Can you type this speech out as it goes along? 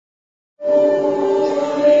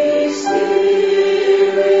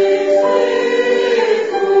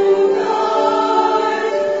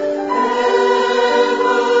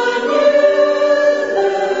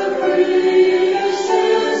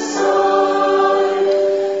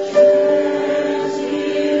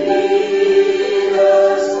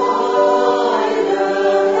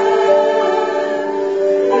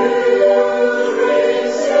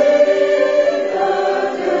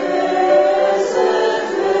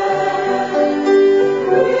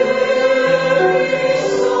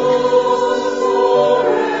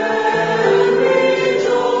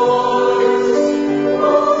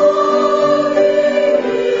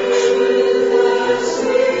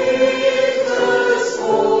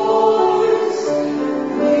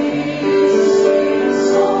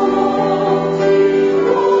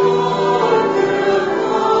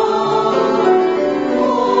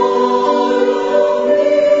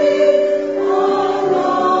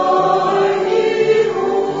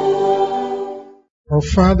Our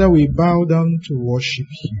Father, we bow down to worship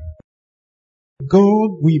you.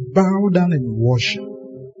 God, we bow down in worship.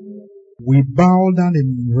 We bow down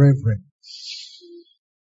in reverence.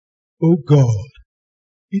 Oh God,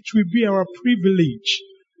 it will be our privilege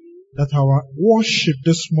that our worship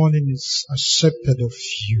this morning is accepted of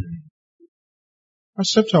you.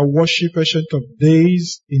 Accept our worship, Ancient of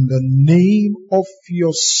Days, in the name of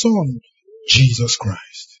your Son, Jesus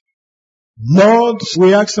Christ. Lord,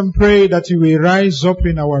 we ask and pray that you will rise up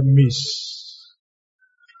in our midst.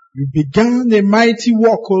 You began a mighty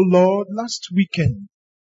work, O Lord, last weekend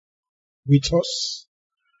with us.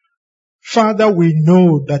 Father, we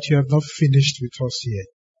know that you have not finished with us yet.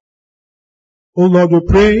 O Lord, we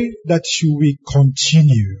pray that you will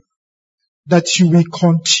continue. That you will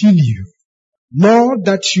continue. Lord,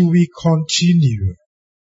 that you will continue.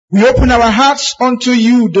 We open our hearts unto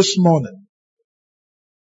you this morning.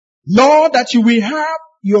 Lord, that you will have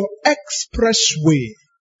your express way.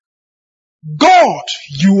 God,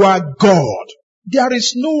 you are God. There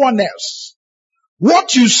is no one else.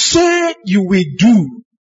 What you say you will do,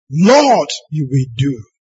 Lord, you will do.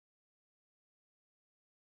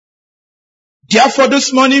 Therefore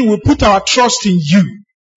this morning we put our trust in you.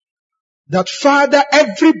 That Father,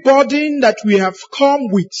 every burden that we have come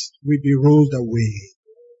with will be rolled away.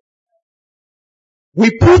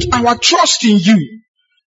 We put our trust in you.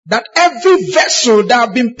 That every vessel that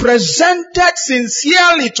has been presented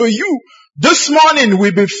sincerely to you this morning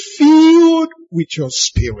will be filled with your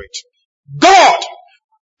spirit. God,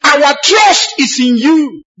 our trust is in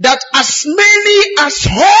you, that as many as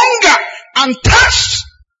hunger and thirst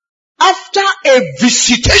after a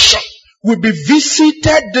visitation will be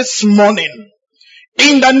visited this morning.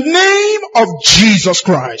 In the name of Jesus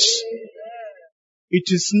Christ. It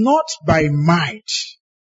is not by might.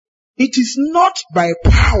 It is not by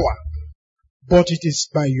power, but it is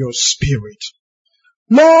by your spirit.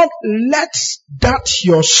 Lord, let that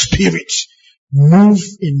your spirit move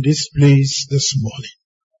in this place this morning.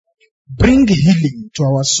 Bring healing to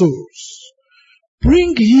our souls.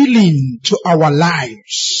 Bring healing to our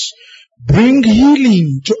lives. Bring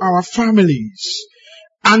healing to our families.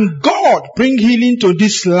 And God, bring healing to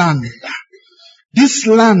this land. This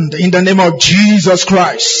land in the name of Jesus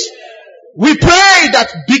Christ. We pray that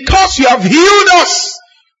because you have healed us,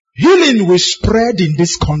 healing will spread in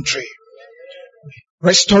this country.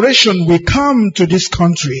 Restoration will come to this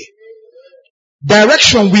country.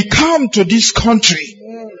 Direction will come to this country.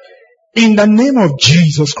 In the name of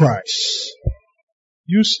Jesus Christ.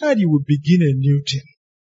 You said you would begin a new thing.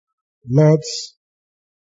 Lord,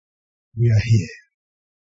 we are here.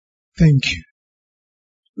 Thank you.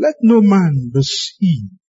 Let no man be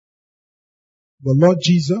seen. But Lord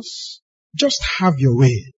Jesus, just have your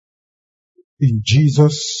way. In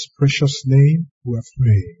Jesus' precious name we have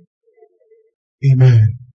prayed.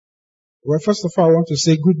 Amen. Well, first of all, I want to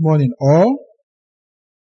say good morning all.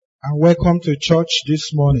 And welcome to church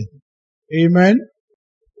this morning. Amen.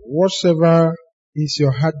 Whatever is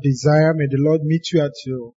your heart desire, may the Lord meet you at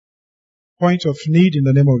your point of need in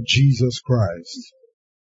the name of Jesus Christ.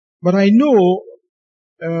 But I know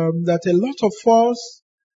that a lot of us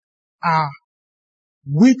are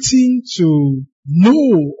waiting to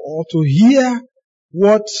know or to hear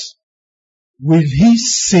what will he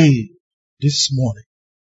say this morning.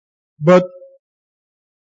 But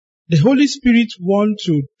the Holy Spirit wants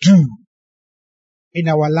to do in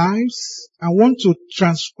our lives and want to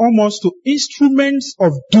transform us to instruments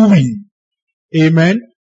of doing. Amen.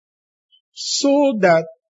 So that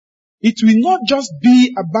it will not just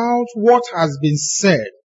be about what has been said,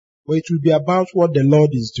 but it will be about what the Lord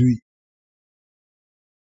is doing.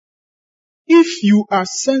 If you are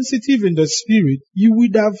sensitive in the spirit, you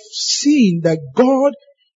would have seen that God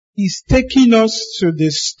is taking us to the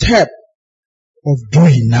step of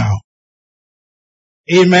doing now.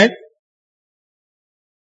 Amen.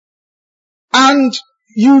 And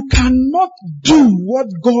you cannot do what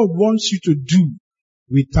God wants you to do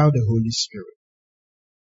without the Holy Spirit.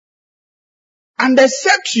 And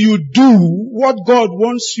except you do what God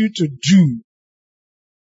wants you to do,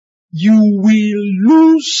 you will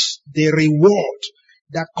lose the reward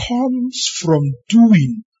that comes from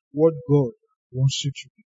doing what God wants you to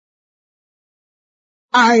do.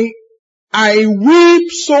 I weep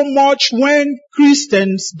so much when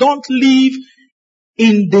Christians don't live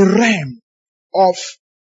in the realm of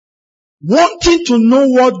wanting to know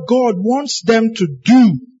what God wants them to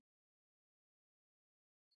do.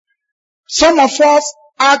 Some of us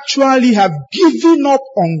actually have given up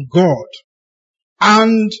on God,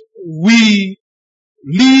 and we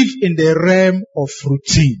live in the realm of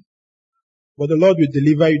routine. But the Lord will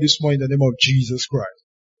deliver you this morning in the name of Jesus Christ.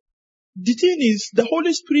 the thing is, the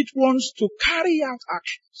Holy Spirit wants to carry out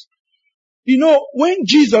actions. When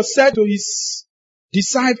Jesus said to his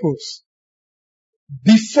disciples,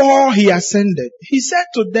 before he ascended, he said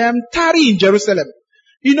to them, tarry in Jerusalem.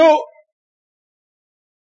 It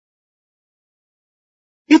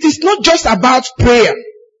is not just about prayer.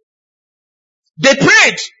 They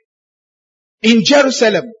prayed in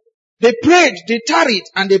Jerusalem. They prayed, they tarried,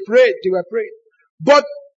 and they prayed, they were praying. But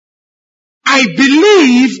I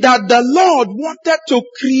believe that the Lord wanted to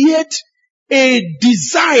create a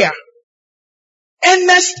desire,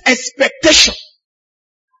 earnest expectation,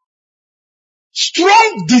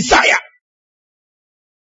 strong desire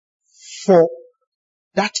for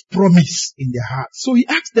that promise in their heart. So he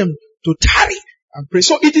asked them to tarry and pray.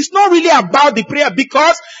 So it is not really about the prayer,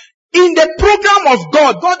 because in the program of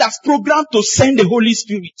God, God has programmed to send the Holy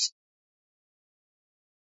Spirit.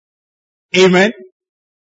 Amen.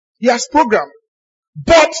 He has programmed.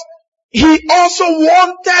 But he also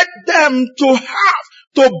wanted them to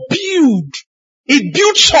build. It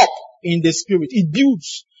builds up in the spirit. It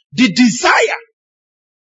builds the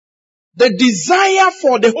desire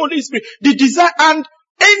for the Holy Spirit. The desire, and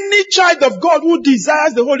any child of God who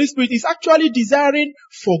desires the Holy Spirit is actually desiring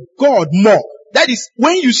for God more. That is,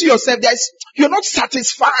 when you see yourself, you're not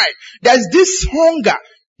satisfied. There's this hunger.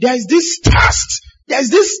 There's this thirst.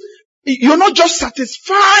 You're not just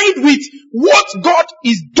satisfied with what God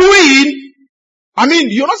is doing.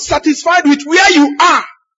 You're not satisfied with where you are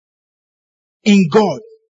in God.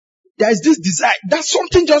 There's this desire. That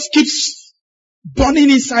something just keeps burning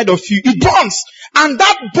inside of you. It burns. And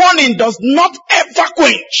that burning does not ever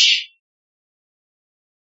quench.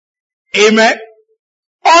 Amen.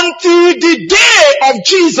 Until the day of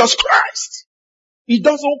Jesus Christ. It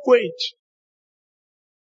doesn't quench.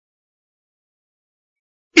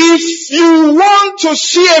 If you want to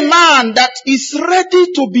see a man that is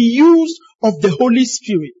ready to be used of the Holy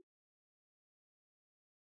Spirit,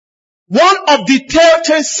 one of the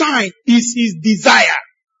telltale signs is his desire.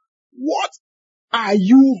 What are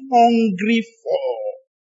you hungry for?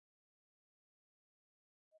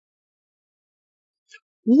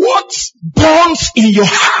 What burns in your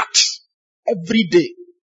heart every day?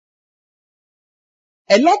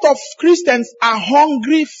 A lot of Christians are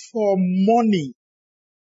hungry for money.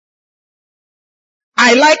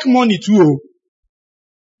 I like money too,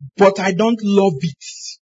 but I don't love it.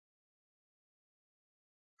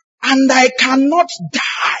 And I cannot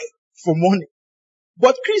die for money.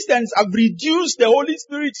 But Christians have reduced the Holy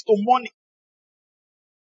Spirit to money.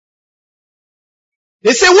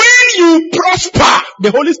 They say when you prosper, the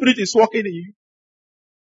Holy Spirit is working in you.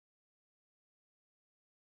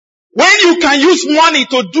 When you can use money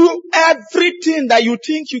to do everything that you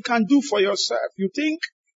think you can do for yourself, you think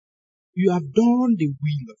you have done the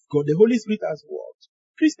will of God. The Holy Spirit has worked.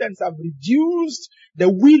 Christians have reduced the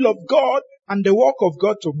will of God and the work of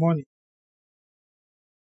God to money.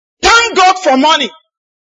 Thank God for money.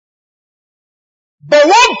 But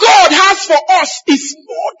what God has for us is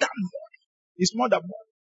more than money. It's more than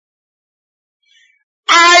money.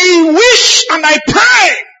 I wish and I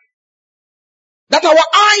pray that our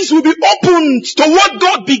eyes will be opened to what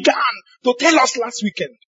God began to tell us last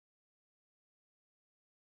weekend.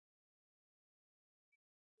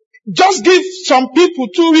 Just give some people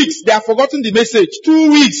 2 weeks, they have forgotten the message.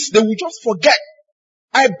 2 weeks, they will just forget.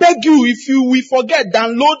 I beg you, if you will forget,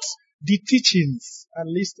 download the teachings and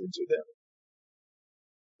listen to them.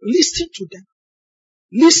 Listen to them.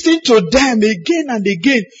 Listen to them again and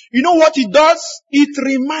again. You know what it does? It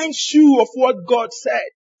reminds you of what God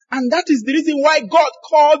said. And that is the reason why God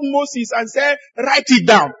called Moses and said, write it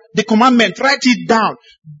down. The commandment, write it down.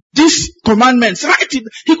 These commandments, write it.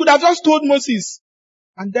 He could have just told Moses.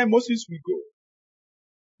 And then Moses will go.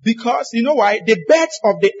 Because, you know why? The birds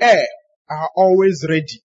of the air are always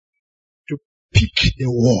ready to pick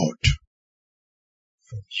the word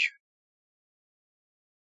from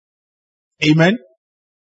you. Amen.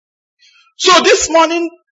 So this morning,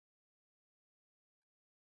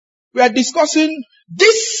 we are discussing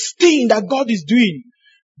this thing that God is doing.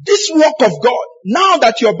 This work of God. Now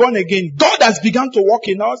that you're born again, God has begun to work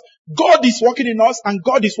in us. God is working in us and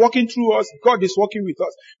God is working through us. God is working with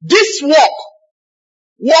us. This work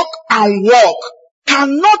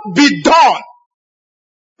cannot be done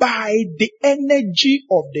by the energy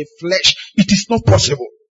of the flesh. It is not possible.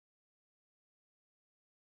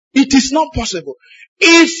 It is not possible.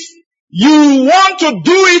 If you want to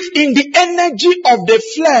do it in the energy of the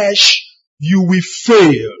flesh, you will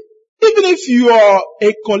fail. Even if you are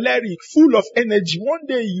a choleric, full of energy, one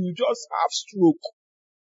day you just have stroke.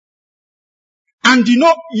 And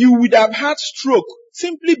you would have had stroke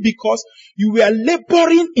simply because you were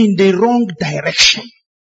laboring in the wrong direction.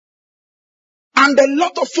 And a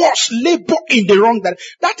lot of us labor in the wrong direction.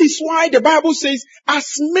 That is why the Bible says,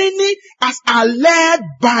 as many as are led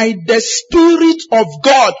by the Spirit of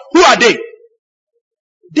God, who are they?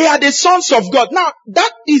 They are the sons of God. Now,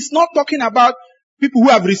 that is not talking about people who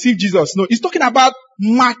have received Jesus. No, it's talking about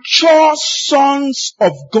mature sons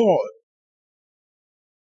of God.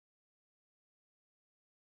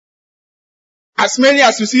 As many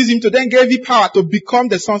as received him to then gave you power to become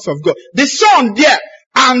the sons of God. The son there,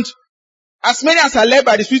 and as many as are led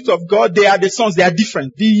by the Spirit of God, they are the sons. They are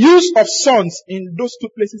different. The use of sons in those two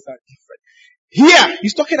places are different. Here,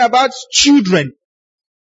 he's talking about children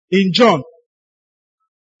in John.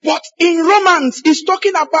 But in Romans, he's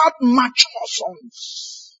talking about mature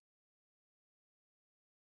sons.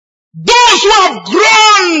 Those who have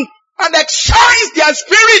grown and exercised their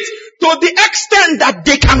spirit to the extent that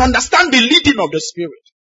they can understand the leading of the Spirit.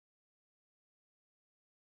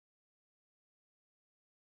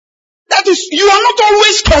 That is, you are not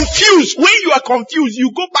always confused. When you are confused,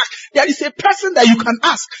 you go back. There is a person that you can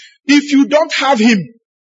ask. If you don't have him,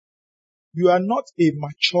 you are not a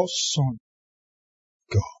mature son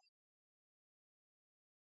of God.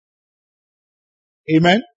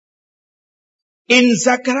 Amen. In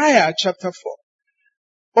Zechariah chapter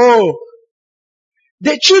 4.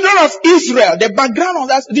 The children of Israel, the background of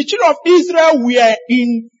that, the children of Israel were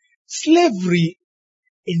in slavery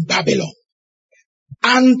in Babylon.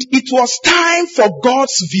 And it was time for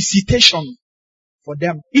God's visitation for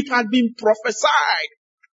them. It had been prophesied.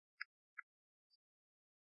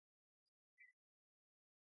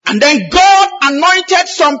 And then God anointed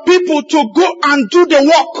some people to go and do the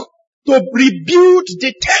work to rebuild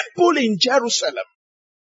the temple in Jerusalem.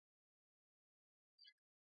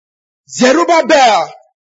 Zerubbabel,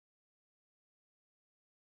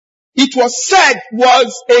 it was said,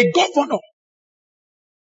 was a governor.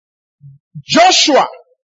 Joshua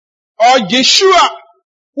or Yeshua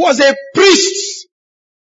was a priest,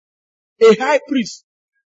 a high priest.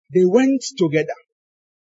 They went together.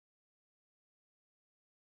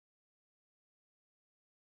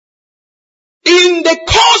 In the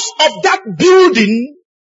course of that building,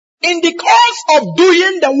 in the course of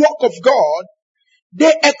doing the work of God,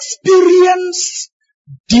 they experienced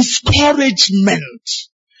discouragement.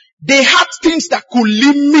 They had things that could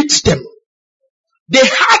limit them. They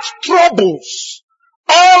had troubles,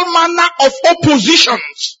 all manner of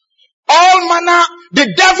oppositions, all manner.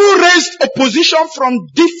 The devil raised opposition from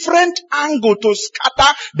different angles to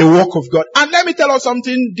scatter the work of God. And let me tell you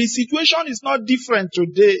something, the situation is not different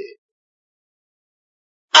today.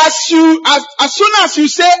 As soon as you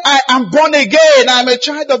say, I am born again, I am a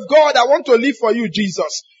child of God, I want to live for you,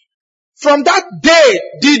 Jesus. From that day,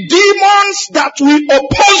 the demons that will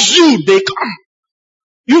oppose you, they come.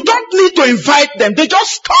 You don't need to invite them. They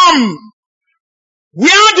just come.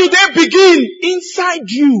 Where do they begin? Inside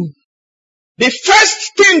you. The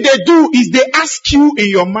first thing they do is they ask you in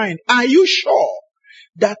your mind, are you sure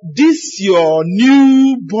that this your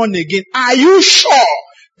new born again? Are you sure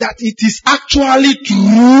that it is actually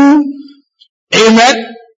true?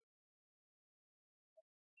 Amen.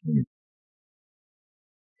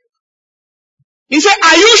 He said,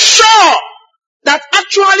 are you sure that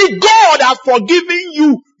actually God has forgiven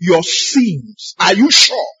you your sins? Are you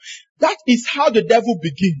sure? That is how the devil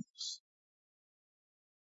begins.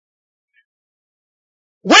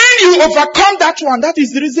 When you overcome that one, that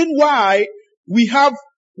is the reason why we have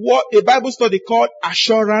what a Bible study called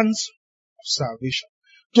assurance of salvation.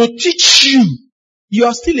 To teach you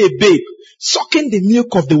are still a babe, sucking the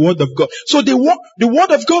milk of the Word of God. So the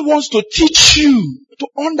Word of God wants to teach you to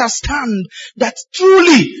understand that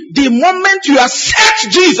truly, the moment you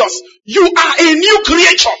accept Jesus, you are a new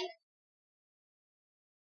creature.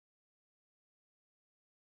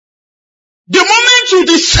 The moment you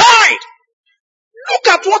decide, look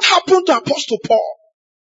at what happened to Apostle Paul.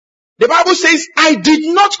 The Bible says, I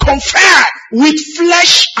did not confer with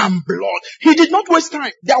flesh and blood. He did not waste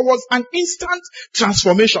time. There was an instant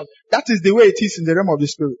transformation. That is the way it is in the realm of the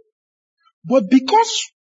Spirit. But because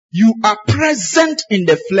you are present in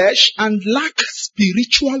the flesh and lack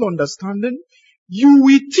spiritual understanding, you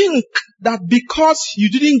will think that because you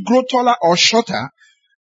didn't grow taller or shorter,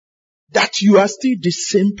 that you are still the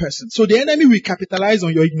same person. So the enemy will capitalize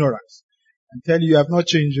on your ignorance and tell you have not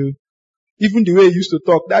changed. You. Even the way you used to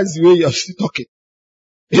talk, that's the way you're still talking.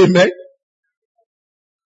 Amen.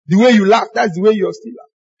 The way you laugh, that's the way you're still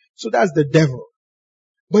laughing. So that's the devil.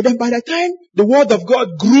 But then by the time the Word of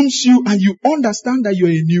God grooms you and you understand that you're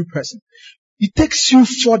a new person, it takes you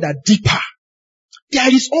further, deeper.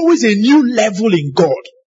 There is always a new level in God.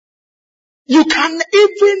 You can,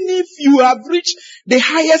 even if you have reached the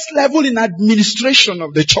highest level in administration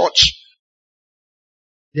of the church,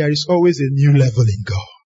 there is always a new level in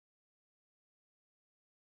God.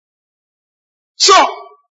 So,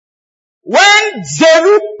 when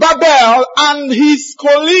Zerubbabel and his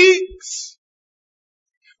colleagues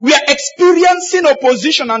were experiencing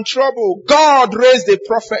opposition and trouble, God raised a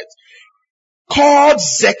prophet called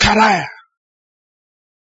Zechariah.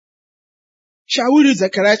 Shall we read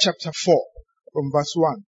Zechariah chapter 4 from verse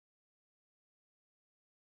 1?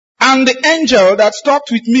 And the angel that talked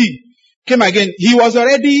with me came again. He had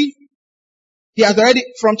already,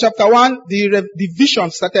 from chapter 1, the vision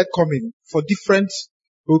started coming for different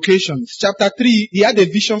occasions. Chapter 3, he had a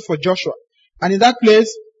vision for Joshua. And in that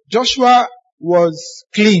place, Joshua was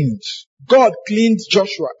cleaned. God cleaned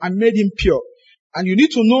Joshua and made him pure. And you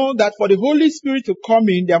need to know that for the Holy Spirit to come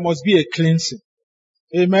in, there must be a cleansing.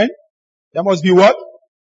 Amen? There must be what?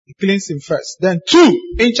 A cleansing first. Then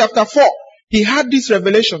 2, in chapter 4, he had this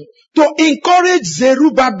revelation to encourage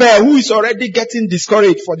Zerubbabel, who is already getting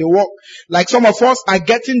discouraged for the work. Like some of us are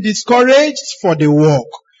getting discouraged for the work.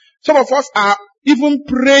 Some of us are even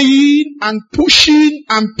praying and pushing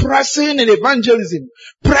and pressing in evangelism.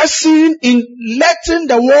 Pressing in letting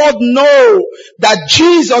the world know that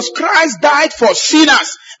Jesus Christ died for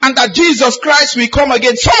sinners and that Jesus Christ will come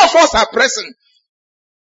again. Some of us are pressing.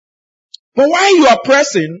 But while you are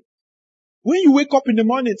pressing, when you wake up in the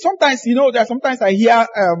morning, sometimes, sometimes I hear,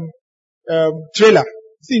 trailer.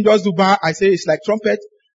 See, in just Dubai, I say it's like trumpet.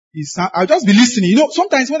 I'll just be listening.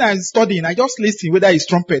 Sometimes when I'm studying, I just listen whether it's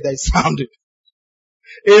trumpet that is sounding.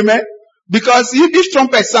 Amen. Because if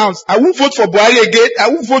trumpet sounds, I won't vote for Buhari again. I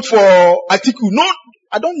won't vote for Atiku. No,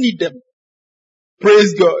 I don't need them.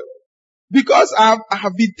 Praise God. Because I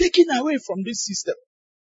have been taken away from this system.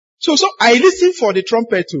 So I listen for the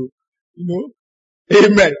trumpet too.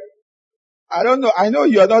 Amen. I don't know. I know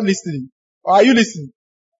you are not listening. Or are you listening?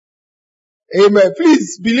 Amen.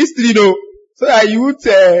 Please be listening, so that you would,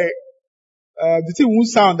 the thing won't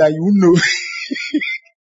sound that you won't know.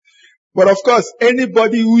 But of course,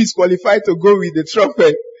 anybody who is qualified to go with the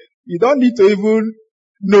trumpet, you don't need to even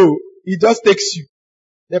know. It just takes you.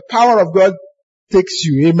 The power of God takes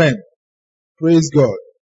you. Amen. Praise God.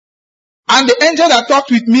 And the angel that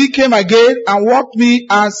talked with me came again and walked me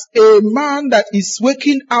as a man that is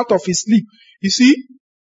waking out of his sleep. You see,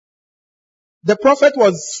 the prophet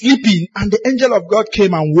was sleeping and the angel of God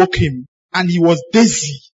came and woke him and he was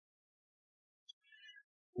dizzy.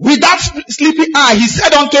 With that sleepy eye, he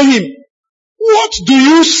said unto him, what do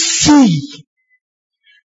you see?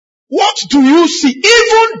 What do you see?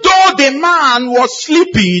 Even though the man was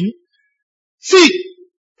sleeping, see,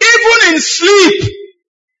 even in sleep,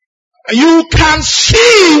 you can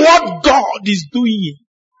see what God is doing.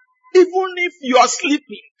 Even if you are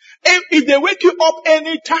sleeping. If they wake you up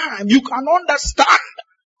anytime, you can understand.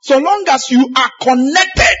 So long as you are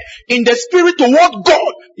connected in the spirit to what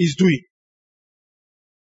God is doing.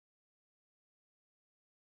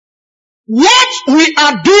 What we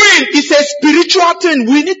are doing is a spiritual thing.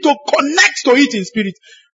 We need to connect to it in spirit.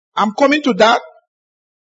 I'm coming to that.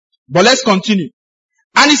 But let's continue.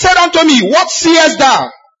 And he said unto me, what seest thou?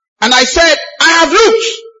 And I said, I have looked.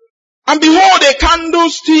 And behold, a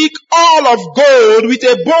candlestick all of gold with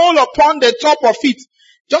a bowl upon the top of it.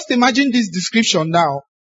 Just imagine this description now.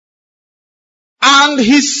 And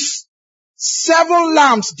his 7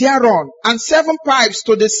 lamps thereon, and 7 pipes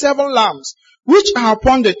to the 7 lamps, which are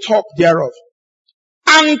upon the top thereof.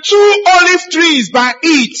 And 2 olive trees by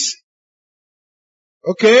it.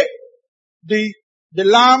 Okay? The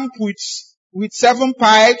lamp with 7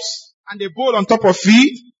 pipes and the bowl on top of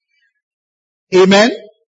it. Amen.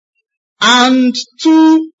 And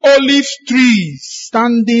 2 olive trees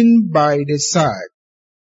standing by the side.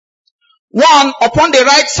 One upon the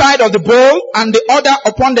right side of the bowl and the other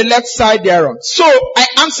upon the left side thereon. So I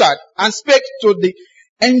answered and spake to the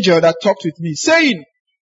angel that talked with me, saying,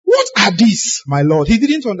 what are these, my Lord? He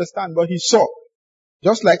didn't understand, but he saw.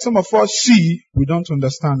 Just like some of us see, we don't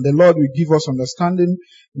understand. The Lord will give us understanding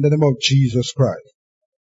in the name of Jesus Christ.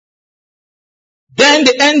 Then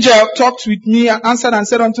the angel talked with me and answered and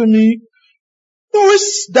said unto me,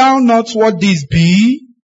 knowest thou not what these be?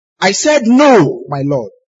 I said, no, my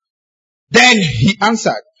Lord. Then he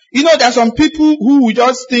answered. There are some people who will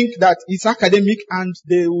just think that it's academic and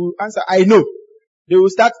they will answer, I know. They will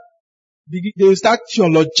start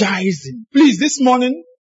theologizing. Please, this morning,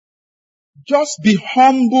 just be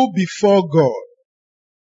humble before God.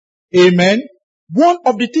 Amen. One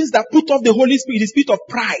of the things that put off the Holy Spirit is the spirit of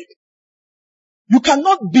pride. You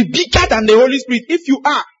cannot be bigger than the Holy Spirit. If you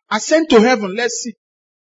are, ascend to heaven. Let's see.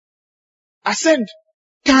 Ascend.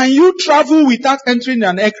 Can you travel without entering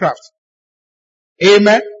an aircraft?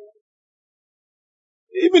 Amen.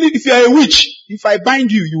 Even if you are a witch, if I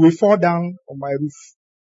bind you, you will fall down on my roof.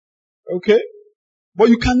 Okay? But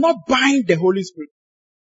you cannot bind the Holy Spirit.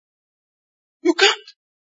 You can't.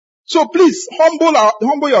 So please,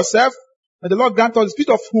 humble yourself, and the Lord grant us a spirit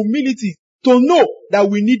of humility to know that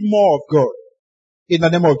we need more of God in the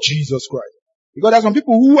name of Jesus Christ. Because there are some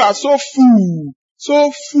people who are so full.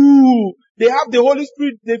 They have the Holy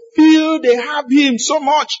Spirit, they feel they have Him so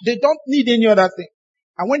much, they don't need any other thing.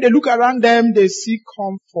 And when they look around them, they see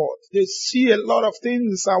comfort. They see a lot of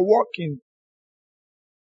things are working.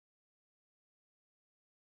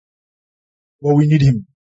 But we need Him.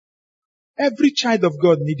 Every child of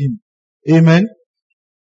God need Him. Amen.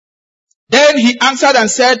 Then he answered and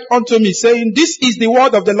said unto me, saying, this is the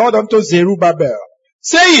word of the Lord unto Zerubbabel,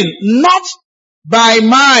 saying, not by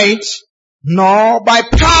might, nor by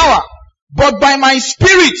power, but by my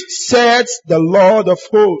spirit, saith the Lord of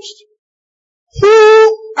hosts.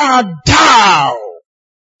 Who art thou?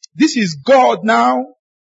 This is God now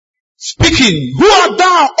speaking. Who art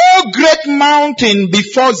thou, O great mountain,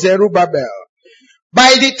 before Zerubbabel?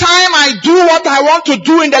 By the time I do what I want to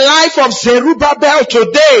do in the life of Zerubbabel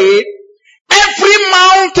today, every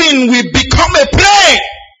mountain will become a plain.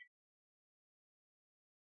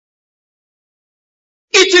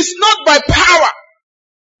 It is not by power,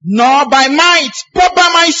 nor by might, but by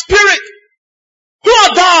my spirit. Who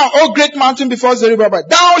art thou, O great mountain, before Zerubbabel?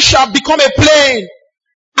 Thou shalt become a plain,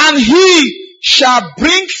 and he shall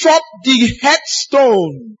bring forth the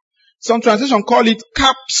headstone. Some translation call it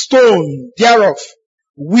capstone thereof,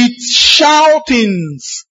 with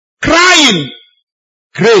shoutings, crying,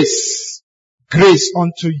 grace, grace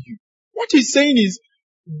unto you. What he's saying is,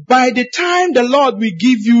 by the time the Lord will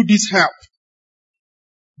give you this help,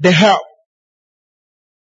 the help,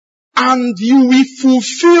 and you will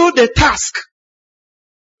fulfill the task,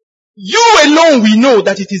 you alone will know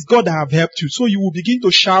that it is God that have helped you. So you will begin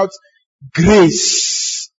to shout,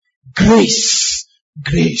 grace, grace,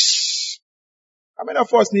 grace. How many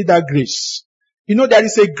of us need that grace? You know, there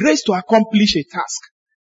is a grace to accomplish a task.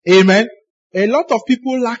 Amen. A lot of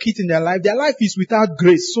people lack it in their life. Their life is without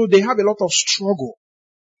grace, so they have a lot of struggle.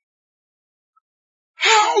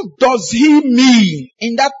 How does he mean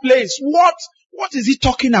in that place? What is he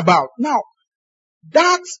talking about? Now,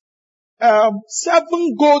 that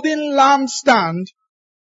 7 golden lampstand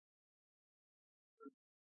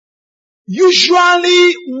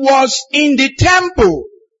usually was in the temple,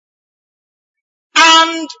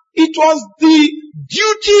 and it was the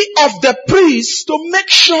duty of the priest to make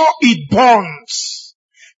sure it burns.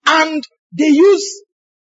 And they use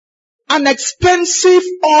an expensive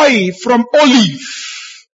oil from olive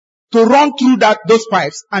to run through those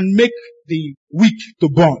pipes and make the wick to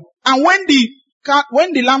burn. And when the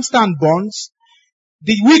lampstand burns,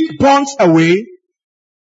 the wick burns away,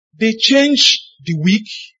 they change the wick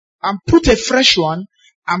and put a fresh one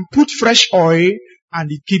and put fresh oil, and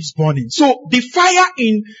it keeps burning. So the fire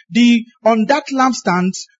on that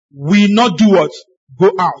lampstand will not do what?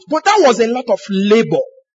 Go out. But that was a lot of labor.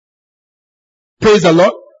 Praise the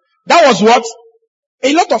Lord. That was what?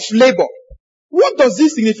 A lot of labor. What does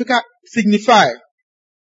this signify?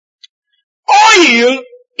 Oil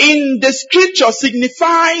in the scripture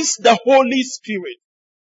signifies the Holy Spirit.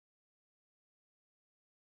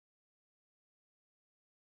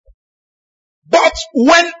 But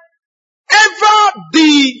whenever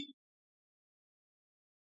the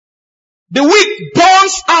wick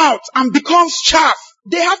burns out and becomes chaff,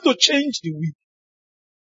 they have to change the wick.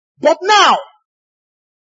 But now,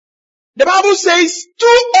 the Bible says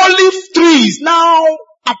 2 olive trees now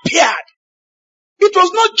appeared. It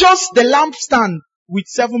was not just the lampstand with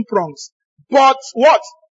 7 prongs, but what?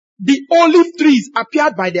 The olive trees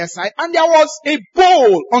appeared by their side, and there was a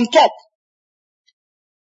bowl on top.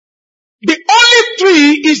 The olive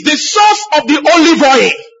tree is the source of the olive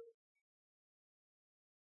oil.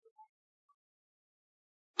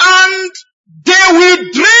 And they will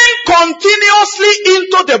drain continuously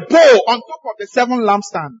into the bowl on top of the 7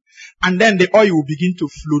 lampstands. And then the oil will begin to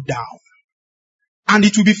flow down. And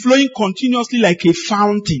it will be flowing continuously like a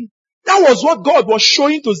fountain. That was what God was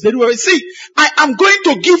showing to Zerubbabel. See, I am going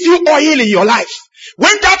to give you oil in your life.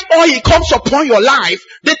 When that oil comes upon your life,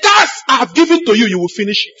 the task I have given to you, you will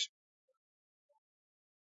finish it.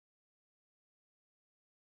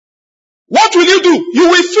 What will you do? You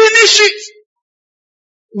will finish it.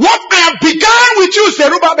 What I have begun with you,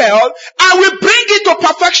 Zerubbabel, I will bring it to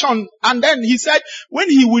perfection. And then he said, when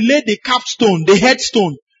he will lay the capstone, the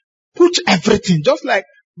headstone, put everything, just like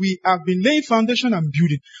we have been laying foundation and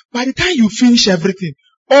building. By the time you finish everything,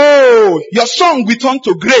 Oh, your song will turn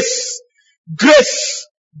to grace. Grace.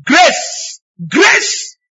 Grace.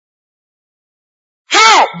 Grace.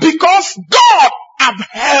 How? Because God have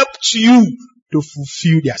helped you to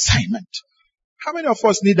fulfill the assignment. How many of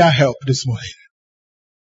us need that help this morning?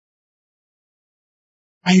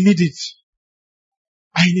 I need it.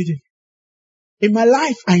 I need it. In my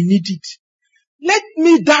life, I need it. Let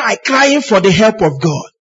me die crying for the help of God.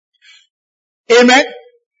 Amen.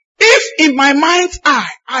 If in my mind's eye,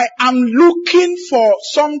 I am looking for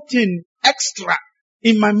something extra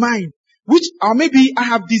in my mind, which, or maybe I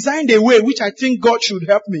have designed a way which I think God should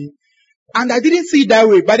help me, and I didn't see it that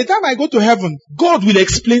way. By the time I go to heaven, God will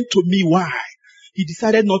explain to me why He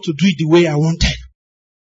decided not to do it the way I wanted.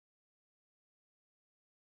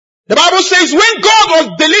 The Bible says when God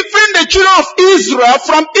was delivering the children of Israel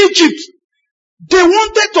from Egypt, they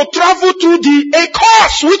wanted to travel through a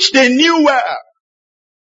course which they knew well.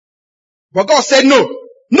 But God said, no,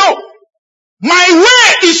 my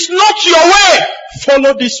way is not your way.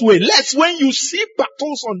 Follow this way. Lest when you see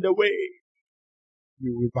battles on the way,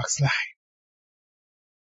 you will backslide.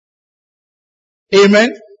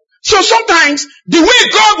 Amen. So sometimes the way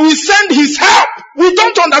God will send His help, we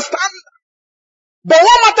don't understand. But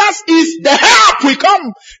what matters is the help will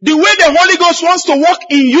come. The way the Holy Ghost wants to work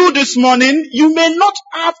in you this morning, you may not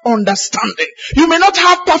have understanding. You may not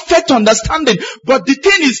have perfect understanding. But the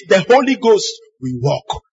thing is, the Holy Ghost will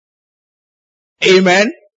work.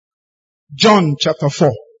 Amen. John chapter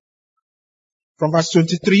 4. From verse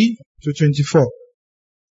 23 to 24.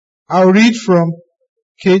 I'll read from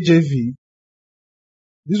KJV.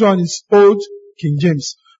 This one is Old King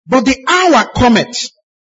James. But the hour cometh,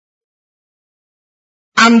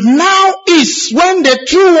 and now is when the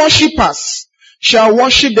true worshippers shall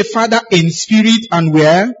worship the Father in spirit and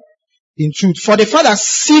where? In truth. For the Father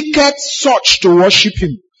seeketh such to worship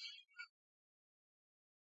Him.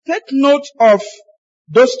 Take note of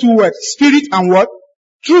those two words. Spirit and what?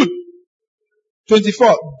 Truth.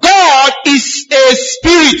 24. God is a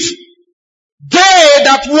spirit. They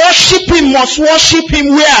that worship Him must worship Him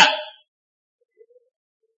where?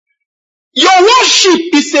 Your worship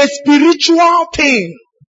is a spiritual thing.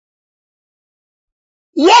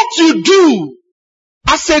 What you do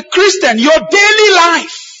as a Christian, your daily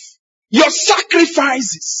life, your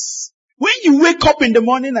sacrifices, when you wake up in the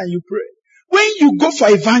morning and you pray, when you go for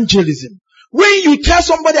evangelism, when you tell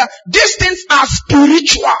somebody, these things are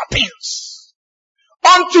spiritual things.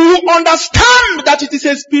 Until you understand that it is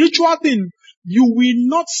a spiritual thing, you will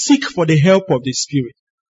not seek for the help of the Spirit.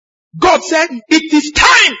 God said, it is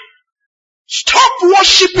time. Stop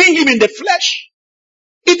worshiping Him in the flesh.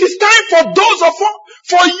 It is time for those of us,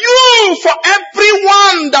 for you, for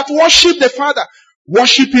everyone that worship the Father.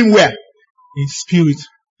 Worship Him where? In spirit and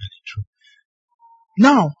in truth.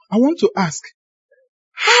 Now, I want to ask,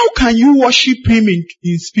 how can you worship Him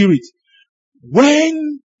in spirit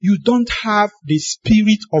when you don't have the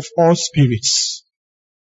Spirit of all spirits?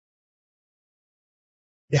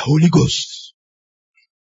 The Holy Ghost.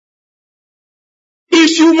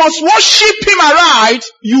 If you must worship Him aright,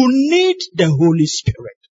 you need the Holy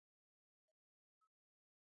Spirit.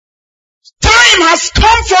 Time has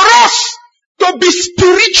come for us to be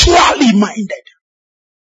spiritually minded.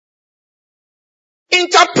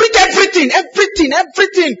 Interpret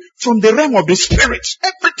everything from the realm of the Spirit.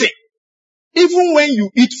 Everything. Even when you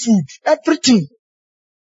eat food, everything.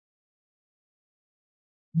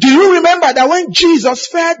 Do you remember that when Jesus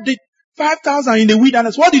fed the 5,000 in the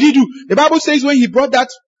wilderness, what did He do? The Bible says when He brought that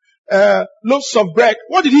loaves of bread,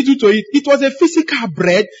 what did He do to it? It was a physical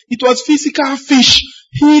bread. It was physical fish.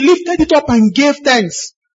 He lifted it up and gave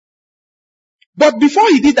thanks. But before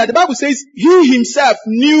He did that, the Bible says He Himself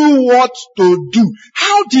knew what to do.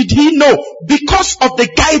 How did He know? Because of the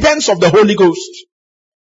guidance of the Holy Ghost.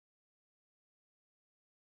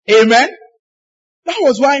 Amen. That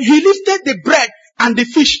was why He lifted the bread and the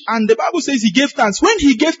fish, and the Bible says He gave thanks. When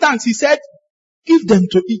He gave thanks, He said, give them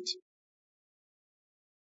to eat.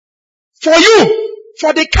 For you,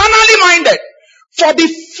 for the carnally minded, for the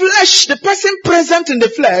flesh, the person present in the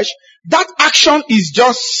flesh, that action is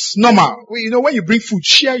just normal. When you bring food,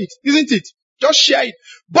 share it, isn't it? Just share it.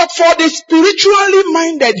 But for the spiritually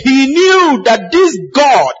minded, He knew that this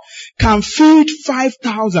God can feed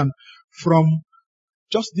 5,000 from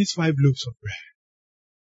just these 5 loaves of bread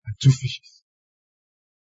and 2 fishes.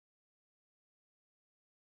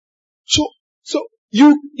 So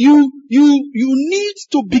you need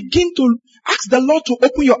to begin to ask the Lord to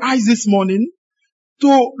open your eyes this morning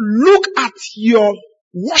to look at your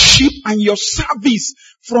worship and your service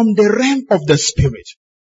from the realm of the Spirit.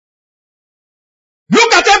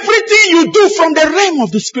 Look at everything you do from the realm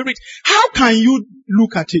of the Spirit. How can you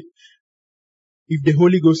look at it if the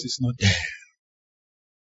Holy Ghost is not there?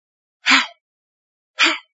 How?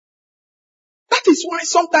 How? That is why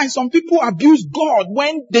sometimes some people abuse God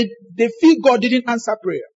when they feel God didn't answer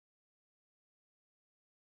prayer.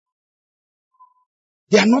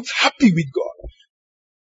 They are not happy with God.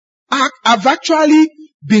 I've actually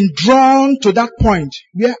been drawn to that point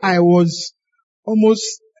where I was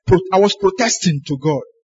protesting to God.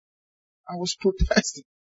 I was protesting.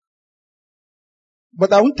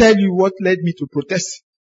 But I won't tell you what led me to protest.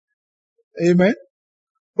 Amen.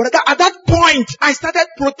 But at that point, I started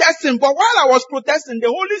protesting. But while I was protesting, the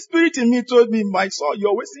Holy Spirit in me told me, my son,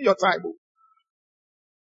 you're wasting your time.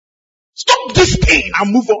 Stop this pain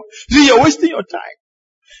and move on. You're wasting your time.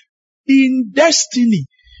 In destiny,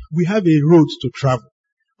 we have a road to travel.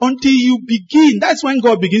 Until you begin, that's when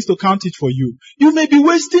God begins to count it for you. You may be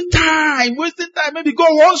wasting time. Maybe God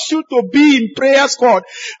wants you to be in prayer squad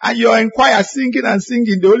and you're in choir singing and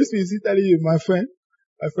singing. The Holy Spirit is telling you, my friend,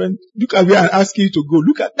 look at where I'm asking you to go.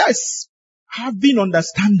 Look at that's having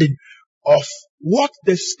understanding of what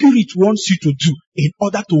the Spirit wants you to do in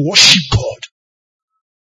order to worship God.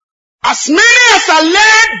 As many as are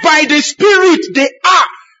led by the Spirit, they are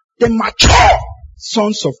the mature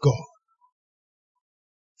sons of God.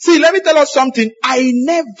 See, let me tell us something. I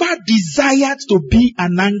never desired to be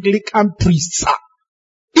an Anglican priest, sir.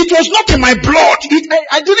 It was not in my blood.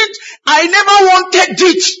 I never wanted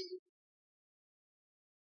it.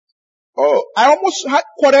 Oh, I almost had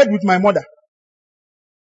quarreled with my mother.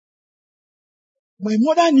 My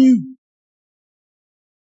mother knew.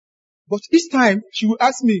 But each time she would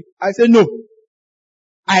ask me, I said no.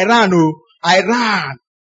 I ran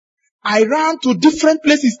to different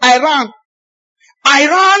places. I ran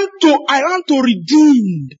to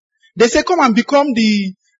Redeemed. They say come and become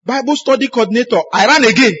the Bible study coordinator. I ran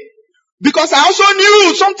again. Because I also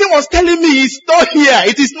knew something was telling me it's not here.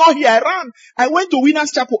 It is not here. I ran. I went to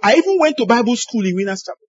Winners Chapel. I even went to Bible school in Winners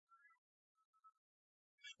Chapel.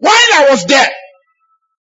 While I was there,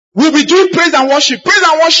 we'll be doing praise and worship. Praise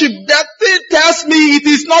and worship, that thing tells me it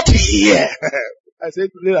is not here. I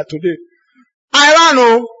said later today. I ran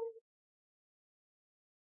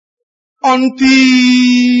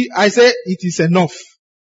until I said it is enough.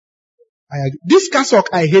 This cassock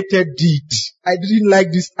I hated it. I didn't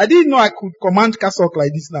like this. I didn't know I could command cassock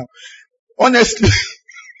like this now. Honestly.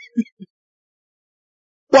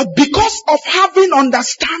 But because of having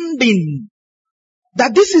understanding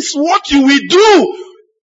that this is what you will do,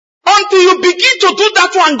 until you begin to do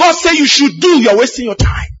that one God say you should do, you're wasting your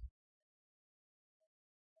time.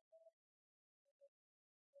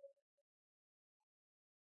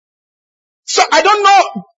 So I don't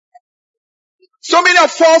know, so many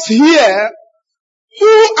of us here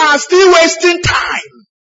who are still wasting time.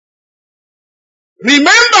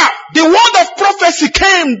 Remember, the word of prophecy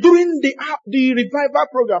came during the revival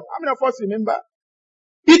program. How many of us remember?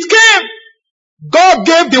 It came. God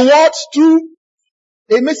gave the words through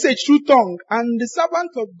a message through tongue, and the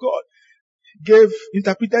servant of God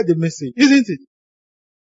interpreted the message, isn't it?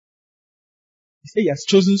 He said he has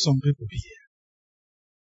chosen some people here.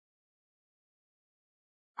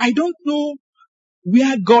 I don't know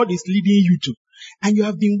where God is leading you to, and you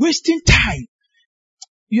have been wasting time.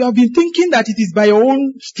 You have been thinking that it is by your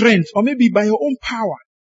own strength or maybe by your own power.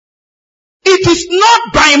 It is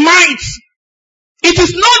not by might. It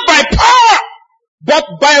is not by power,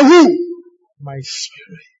 but by who? My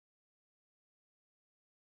Spirit.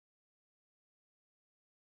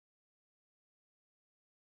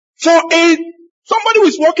 For somebody who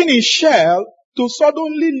is working in Shell to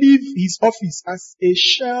suddenly leave his office as a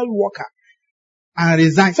Shell worker and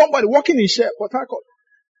resign. Somebody working in Shell, Port Harcourt,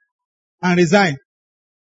 and resign.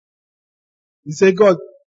 He said, God,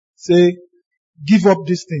 say, give up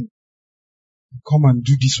this thing. Come and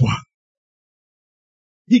do this one.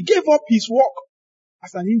 He gave up his work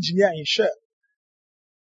as an engineer in Shell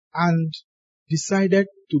and decided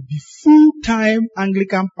to be full-time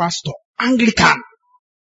Anglican pastor. Anglican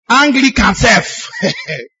self.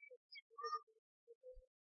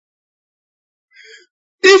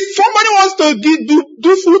 If somebody wants to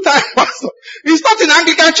do full-time pastor, it's not in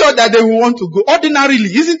Anglican church that they will want to go.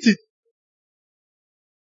 Ordinarily, isn't it?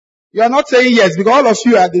 You are not saying yes because all of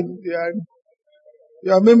you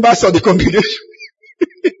you are members of the congregation.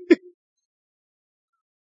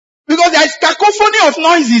 Because there is cacophony of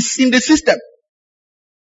noises in the system.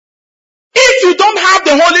 If you don't have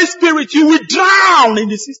the Holy Spirit, you will drown in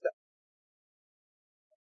the system.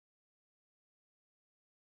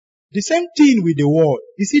 The same thing with the world.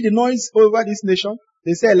 You see the noise over this nation?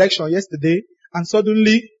 They say election yesterday, And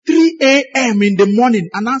suddenly, 3 a.m. in the morning,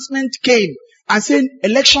 announcement came and saying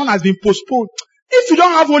election has been postponed. If you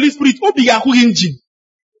don't have Holy Spirit,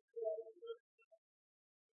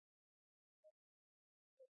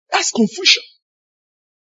 that's confusion.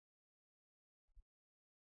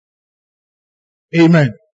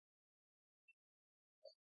 Amen.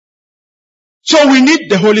 So we need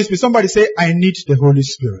the Holy Spirit. Somebody say, I need the Holy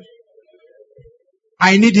Spirit.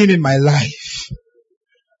 I need Him in my life.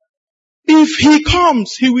 If He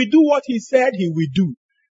comes, He will do what He said He will do.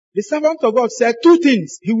 The servant of God said 2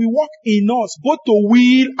 things. He will work in us, both to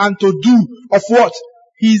will and to do of what?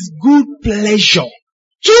 His good pleasure.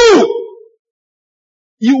 2,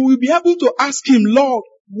 you will be able to ask Him, Lord,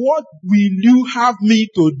 what will you have me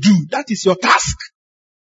to do? That is your task.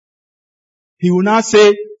 He will now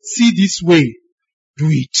say, see this way, do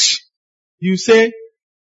it. You say,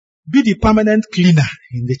 be the permanent cleaner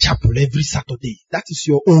in the chapel every Saturday. That is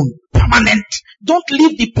your own. Permanent. Don't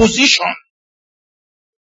leave the position.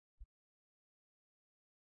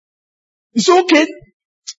 It's okay.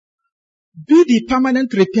 Be the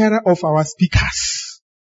permanent repairer of our speakers.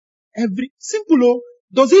 Simple.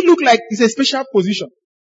 Does it look like it's a special position?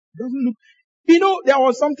 Doesn't look. There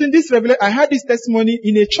was something, I had this testimony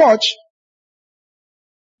in a church.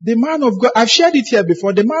 The man of God, I've shared it here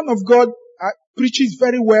before. The man of God preaches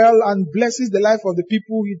very well and blesses the life of the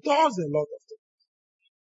people. He does a lot of things.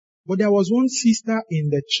 But there was one sister in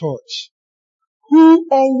the church who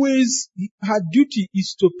always, her duty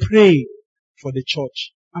is to pray for the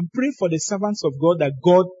church and pray for the servants of God that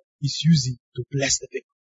God is using to bless the people.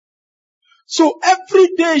 So every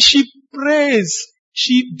day she prays,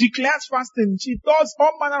 she declares fasting, she does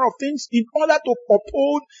all manner of things in order to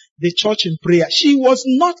uphold the church in prayer. She was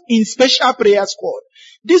not in special prayer squad.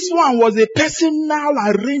 This one was a personal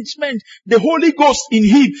arrangement, the Holy Ghost in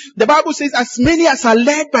him. The Bible says, as many as are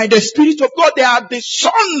led by the Spirit of God, they are the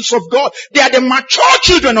sons of God. They are the mature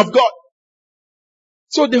children of God.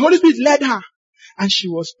 So the Holy Spirit led her and she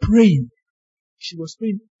was praying. She was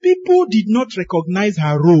praying. People did not recognize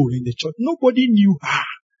her role in the church. Nobody knew her.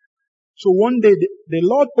 So one day the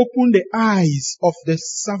Lord opened the eyes of the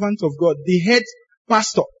servant of God, the head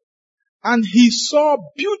pastor, and he saw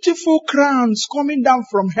beautiful crowns coming down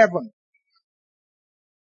from heaven.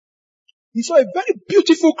 He saw a very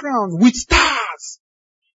beautiful crown with stars.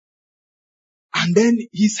 And then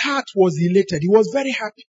his heart was elated. He was very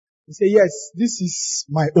happy. He said, yes, this is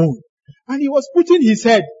my own. And he was putting his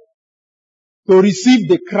head to receive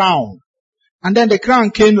the crown. And then the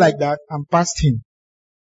crown came like that and passed him.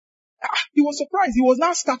 He was surprised. He was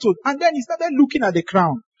now startled. And then he started looking at the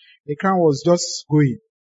crown. The crown was just going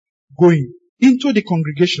into the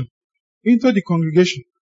congregation,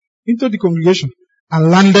 and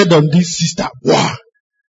landed on this sister. Wow.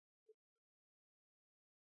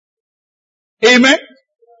 Amen.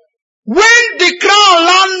 When the crown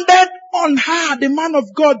landed on her, the man of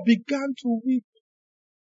God began to weep.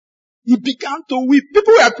 He began to weep.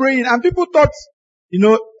 People were praying and people thought,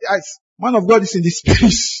 as man of God is in the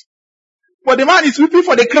spirit. But the man is weeping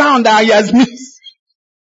for the crown that he has missed.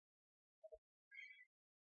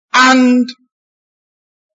 And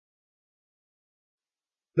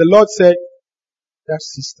the Lord said, that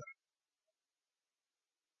sister,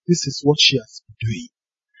 this is what she has been doing.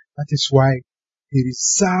 That is why He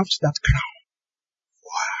reserved that crown.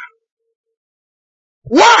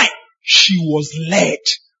 Why? She was led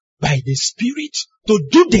by the Spirit to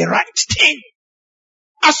do the right thing.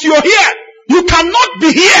 As you're here, you cannot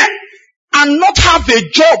be here and not have a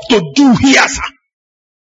job to do here, sir.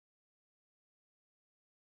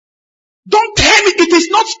 Don't tell me it is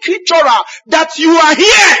not scriptural that you are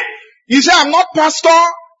here. You say, I'm not pastor,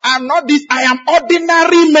 I'm not this, I am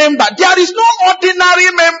ordinary member. There is no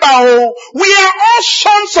ordinary member. Oh. We are all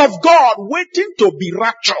sons of God waiting to be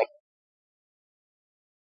raptured.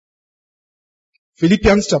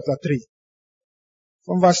 Philippians chapter 3.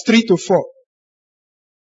 From verse 3 to 4.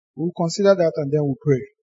 We'll consider that and then we'll pray.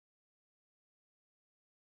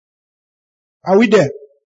 Are we there?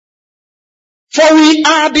 For we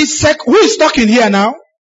are the who is talking here now?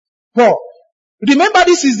 Paul. Remember,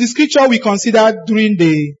 this is the scripture we considered during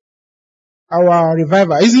our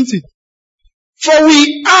revival, isn't it? For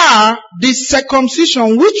we are the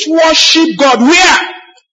circumcision which worship God. Where?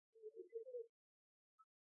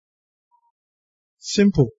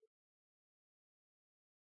 Simple.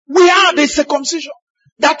 We are the circumcision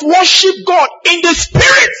that worship God in the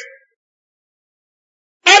spirit.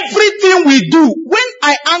 Everything we do, when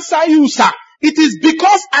I answer you, sir, it is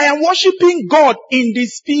because I am worshiping God in the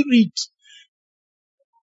spirit.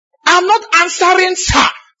 I'm not answering, sir,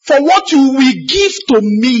 for what you will give to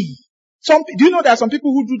me. Do you know there are some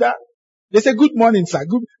people who do that? They say, good morning, sir.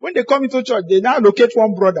 Good. When they come into church, they now locate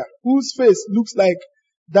one brother whose face looks like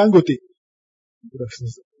Dangote. Good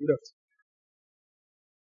afternoon, sir. Good afternoon.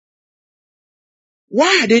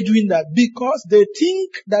 Why are they doing that? Because they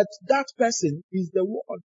think that that person is the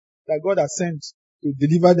one that God has sent to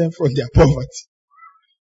deliver them from their poverty.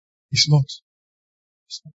 It's not.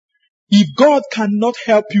 It's not. If God cannot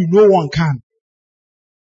help you, no one can.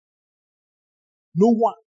 No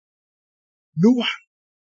one. No one.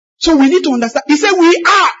 So we need to understand. He said we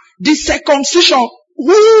are the circumcision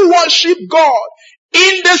who worship God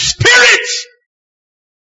in the spirit.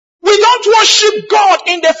 We don't worship God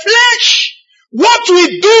in the flesh. What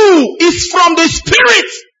we do is from the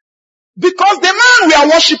spirit. Because the man we are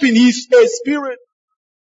worshiping is a spirit.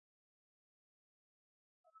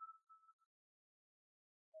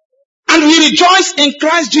 And we rejoice in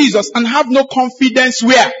Christ Jesus and have no confidence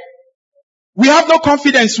where? We have no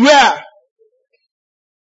confidence where?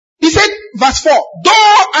 He said, verse 4,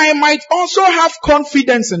 though I might also have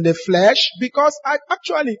confidence in the flesh, because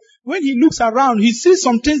actually, when he looks around, he sees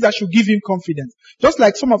some things that should give him confidence. Just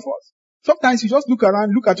like some of us. Sometimes you just look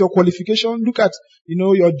around, look at your qualification, look at,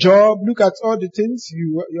 your job, look at all the things,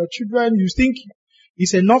 your children, you think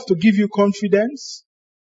it's enough to give you confidence.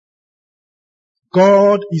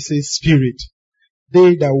 God is a spirit.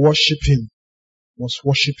 They that worship him must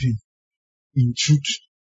worship him in truth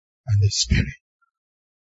and in spirit.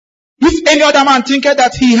 If any other man thinketh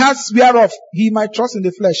that he has whereof he might trust in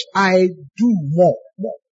the flesh, I do more.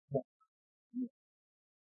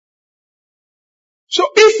 So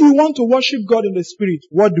if we want to worship God in the spirit,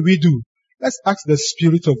 what do? Let's ask the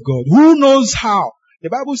Spirit of God. Who knows how? The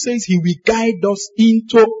Bible says he will guide us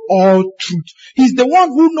into all truth. He's the one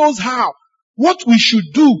who knows how. What we should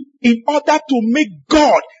do in order to make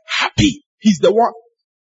God happy. He's the one.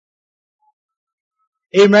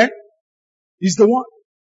 Amen. He's the one.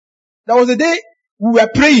 There was a day we were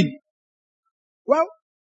praying. Well,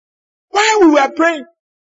 while we were praying,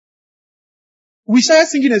 we started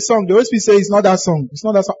singing a song. The Holy Spirit says it's not that song. It's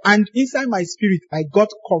not that song. And inside my spirit, I got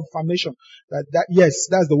confirmation that yes,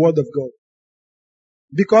 that's the word of God.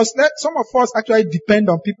 Because some of us actually depend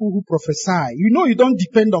on people who prophesy. You don't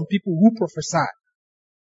depend on people who prophesy.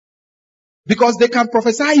 Because they can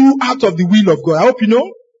prophesy you out of the will of God. I hope you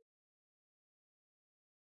know.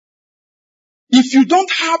 If you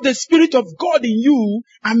don't have the Spirit of God in you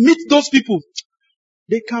and meet those people,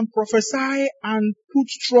 they can prophesy and put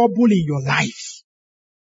trouble in your life.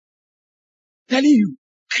 Telling you,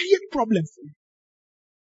 create problems for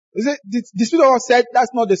you. The Spirit of God said,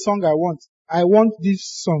 that's not the song I want. I want this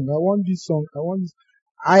song. I want this song. I want this.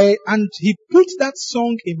 And he put that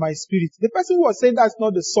song in my spirit. The person who was saying that's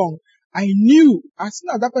not the song, I knew. As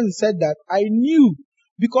soon as that person said that, I knew.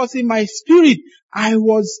 Because in my spirit, I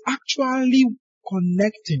was actually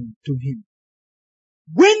connecting to him.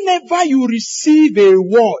 Whenever you receive a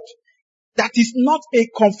word that is not a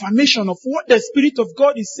confirmation of what the Spirit of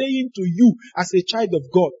God is saying to you as a child of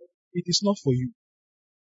God, it is not for you.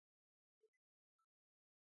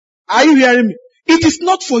 Are you hearing me? It is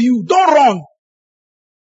not for you. Don't run.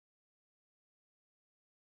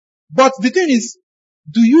 But the thing is,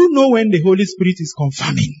 do you know when the Holy Spirit is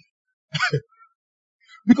confirming?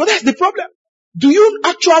 Because that's the problem. Do you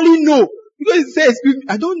actually know? Because it says,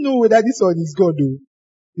 I don't know whether this one is God though.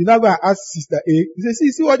 You're not going to ask Sister A. You say,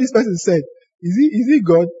 see what this person said. Is he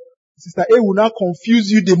God? Sister A will now confuse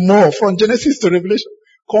you the more from Genesis to Revelation.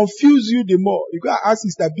 Confuse you the more. You got to ask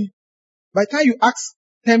Sister B. By the time you ask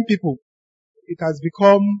 10 people, it has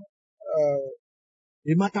become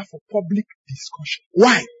a matter for public discussion.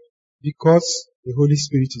 Why? Because the Holy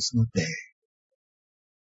Spirit is not there.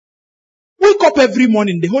 Wake up every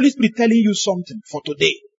morning, the Holy Spirit telling you something for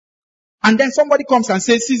today. And then somebody comes and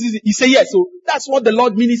says, see, you say, yes, so that's what the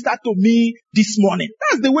Lord ministered to me this morning.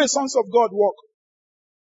 That's the way sons of God work.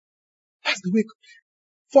 That's the way.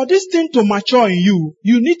 For this thing to mature in you,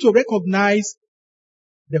 you need to recognize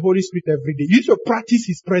the Holy Spirit every day. You need to practice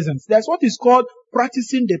His presence. That's what is called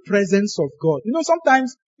practicing the presence of God.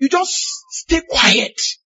 Sometimes you just stay quiet.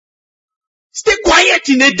 Stay quiet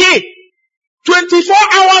in a day. 24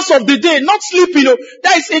 hours of the day, not sleeping.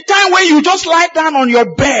 There is a time when you just lie down on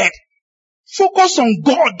your bed. Focus on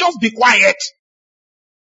God. Just be quiet.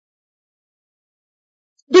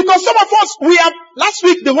 Because some of us, last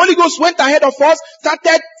week the Holy Ghost went ahead of us,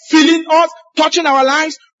 started filling us, touching our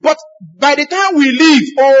lives. But by the time we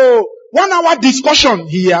leave, 1 hour discussion,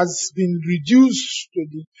 he has been reduced to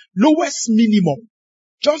the lowest minimum.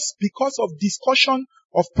 Just because of discussion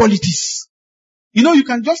of politics. You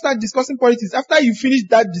can just start discussing politics. After you finish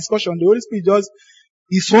that discussion, the Holy Spirit just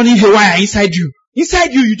is running haywire inside you.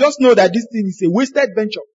 Inside you, you just know that this thing is a wasted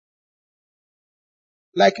venture.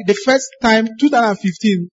 Like the first time,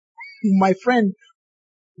 2015, my friend,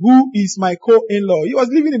 who is my co-in-law, he was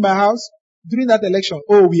living in my house during that election.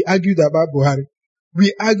 Oh, we argued about Buhari.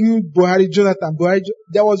 We argued Buhari, Jonathan, Buhari.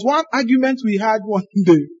 There was one argument we had one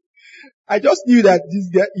day. I just knew that this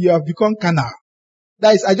guy, you have become carnal.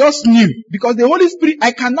 That is, I just knew. Because the Holy Spirit,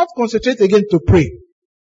 I cannot concentrate again to pray.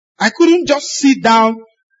 I couldn't just sit down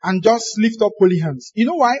and just lift up holy hands. You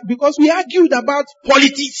know why? Because we argued about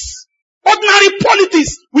politics. Ordinary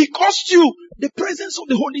politics. We cost you the presence of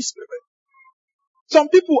the Holy Spirit. Some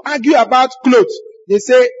people argue about clothes. They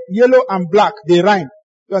say yellow and black, they rhyme.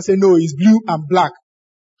 You say no, it's blue and black.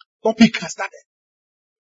 Topic has started.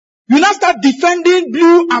 You now start defending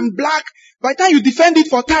blue and black. By the time you defend it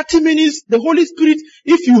for 30 minutes, the Holy Spirit,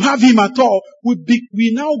 if you have Him at all, will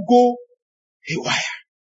now go haywire.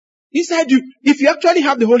 Inside you, if you actually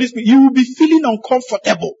have the Holy Spirit, you will be feeling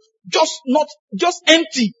uncomfortable. Just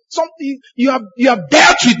empty. Something, you have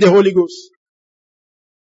dealt with the Holy Ghost.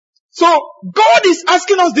 So, God is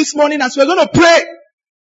asking us this morning as we're going to pray,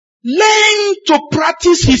 learn to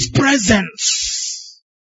practice His presence.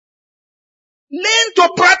 Learn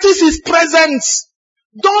to practice His presence.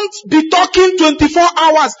 Don't be talking 24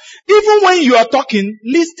 hours. Even when you are talking,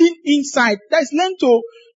 listen inside. That is, learn to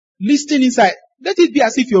listen inside. Let it be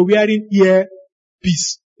as if you're wearing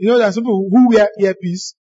earpiece. You know, there are some people who wear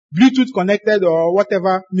earpiece, Bluetooth connected or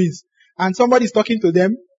whatever means. And somebody is talking to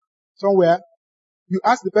them somewhere. You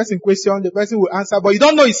ask the person question, the person will answer, but you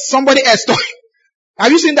don't know it's somebody else talking.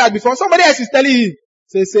 Have you seen that before? Somebody else is telling you.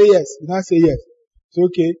 Say yes. You don't say yes. So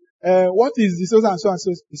okay. What is this so and so and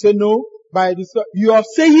so? You say no. You are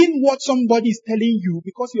saying what somebody is telling you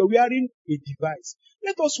because you're wearing a device.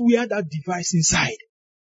 Let us wear that device inside.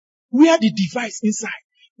 Wear the device inside.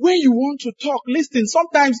 When you want to talk, listen.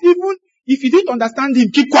 Sometimes even if you didn't understand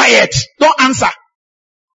him, keep quiet. Don't answer.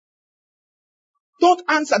 Don't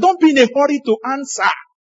answer. Don't be in a hurry to answer.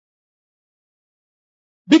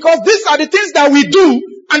 Because these are the things that we do.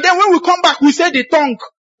 And then when we come back, we say the tongue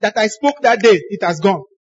that I spoke that day, it has gone.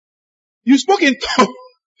 You spoke in tongue.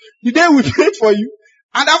 The day we prayed for you.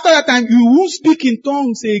 And after that time, you won't speak in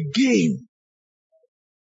tongues again.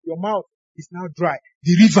 Your mouth is now dry.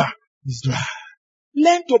 The river is dry.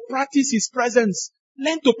 Learn to practice His presence.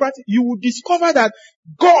 Learn to practice. You will discover that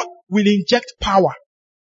God will inject power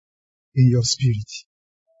in your spirit.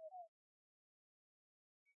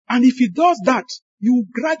 And if He does that, you will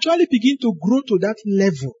gradually begin to grow to that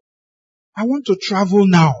level. I want to travel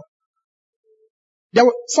now.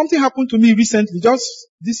 Something happened to me recently, just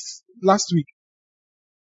this last week.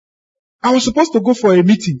 I was supposed to go for a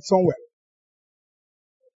meeting somewhere.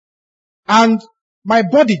 And my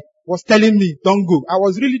body was telling me, don't go. I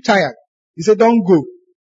was really tired. He said, don't go.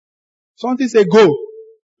 Something said, go.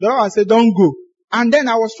 The other one said, don't go. And then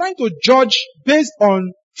I was trying to judge based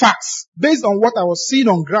on facts, based on what I was seeing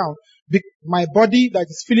on ground. My body that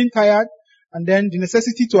is feeling tired, and then the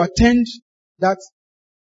necessity to attend that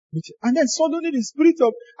meeting. And then suddenly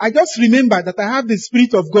I just remember that I have the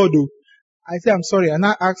Spirit of God. I say, I'm sorry. And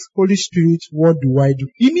I ask, Holy Spirit, what do I do?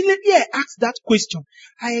 Immediately I asked that question.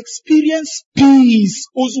 I experienced peace.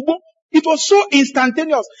 It was so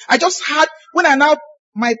instantaneous. I just had, when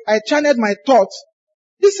I channeled my thoughts.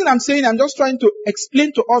 This thing I'm saying, I'm just trying to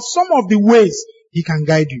explain to us some of the ways He can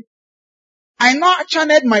guide you. I now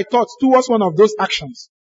channeled my thoughts towards one of those actions.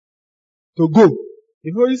 To go.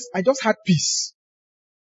 I just had peace.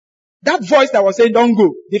 That voice that was saying, don't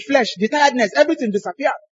go. The flesh, the tiredness, everything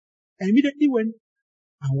disappeared. I immediately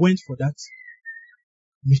went for that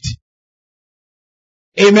meeting.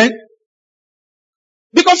 Amen.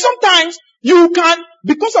 Because sometimes you can,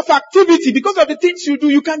 because of activity, because of the things you do,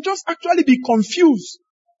 you can just actually be confused.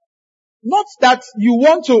 Not that you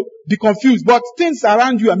want to be confused, but things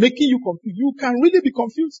around you are making you confused. You can really be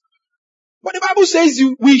confused. But the Bible says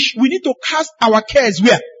we need to cast our cares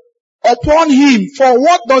where? Upon Him. For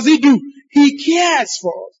what does He do? He cares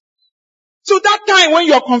for us. So that time when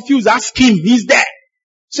you're confused, ask Him. He's there.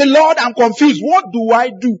 Say, Lord, I'm confused. What do I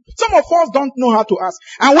do? Some of us don't know how to ask.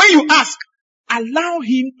 And when you ask, allow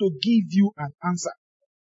Him to give you an answer.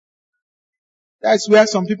 That's where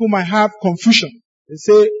some people might have confusion. They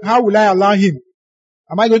say, how will I allow Him?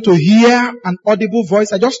 Am I going to hear an audible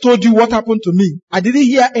voice? I just told you what happened to me. I didn't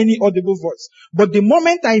hear any audible voice. But the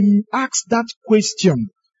moment I asked that question,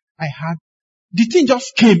 the thing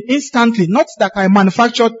just came instantly. Not that I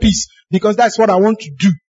manufactured peace, because that's what I want to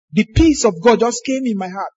do. The peace of God just came in my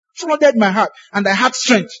heart, flooded my heart, and I had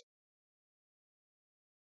strength.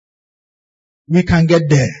 We can get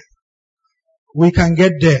there. We can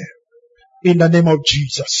get there. In the name of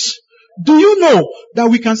Jesus. Do you know that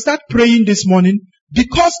we can start praying this morning?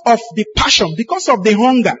 because of the passion, because of the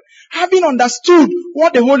hunger, having understood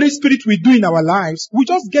what the Holy Spirit will do in our lives, we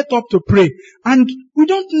just get up to pray. And we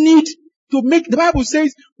don't need to make, the Bible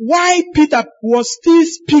says, why Peter was still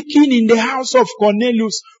speaking in the house of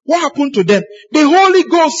Cornelius, what happened to them? The Holy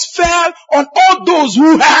Ghost fell on all those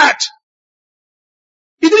who heard.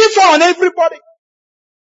 It didn't fall on everybody.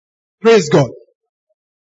 Praise God.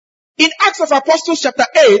 In Acts of Apostles chapter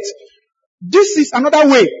 8, this is another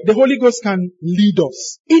way the Holy Ghost can lead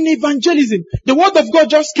us. In evangelism, the word of God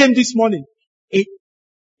just came this morning,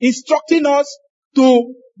 instructing us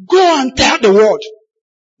to go and tell the word.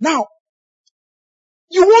 Now,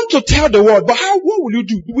 you want to tell the word, but what will you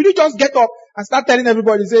do? Will you just get up and start telling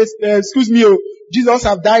everybody, say, excuse me, Jesus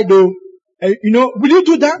have died, will you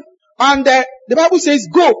do that? And the Bible says,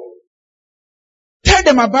 go. Tell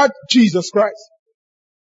them about Jesus Christ.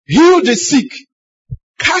 Heal the sick.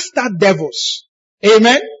 Cast out devils.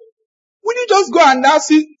 Amen. Will you just go and now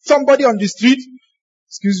see somebody on the street?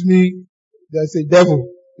 Excuse me, there's a devil.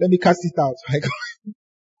 Let me cast it out.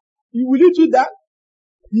 Will you do that?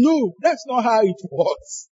 No, that's not how it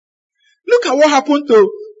works. Look at what happened to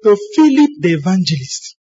Philip the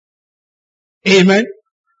evangelist. Amen.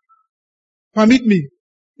 Permit me.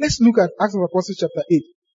 Let's look at Acts of Apostles chapter 8.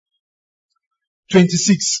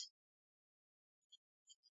 26.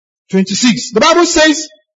 The Bible says,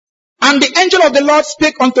 and the angel of the Lord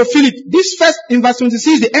spake unto Philip. This first, in verse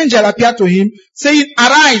 26, the angel appeared to him, saying,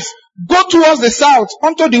 arise, go towards the south,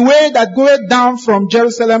 unto the way that goeth down from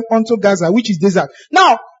Jerusalem unto Gaza, which is desert.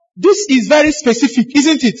 Now, this is very specific,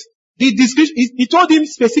 isn't it? The description, he told him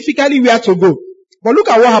specifically where to go. But look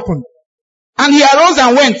at what happened. And he arose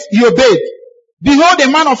and went, he obeyed. Behold, a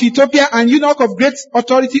man of Ethiopia, and eunuch of great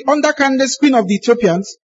authority, under Candace, queen of the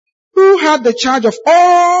Ethiopians, who had the charge of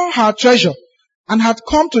all her treasure, and had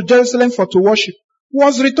come to Jerusalem for to worship,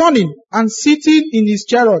 was returning, and sitting in his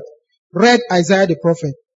chariot, read Isaiah the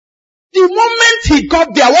prophet. The moment he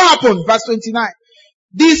got there, what happened? Verse 29.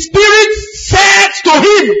 The Spirit said to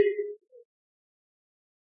him,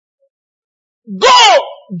 go,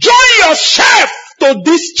 join yourself to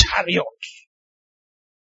this chariot.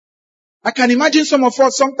 I can imagine some of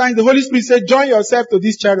us, sometimes the Holy Spirit said, join yourself to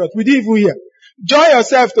this chariot. We didn't even hear. Join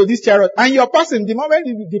yourself to this chariot. And you're passing, the moment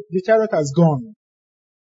the chariot has gone.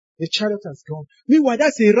 The chariot has gone. Meanwhile,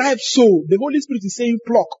 that's a ripe soul. The Holy Spirit is saying,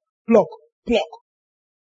 pluck, pluck, pluck.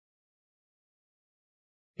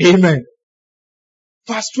 Amen.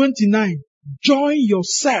 Verse 29. Join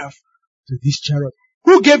yourself to this chariot.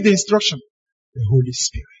 Who gave the instruction? The Holy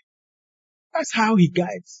Spirit. That's how He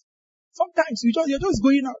guides. Sometimes you're just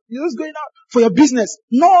going out. You're just going out for your business.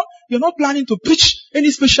 No, you're not planning to preach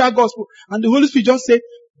any special gospel. And the Holy Spirit just say,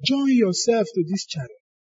 join yourself to this chariot.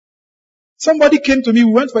 Somebody came to me.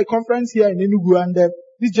 We went for a conference here in Enugu, and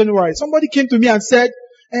this January, somebody came to me and said,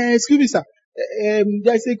 excuse me, sir,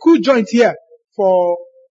 there's a cool joint here for,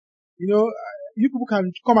 you people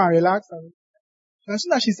can come and relax. And as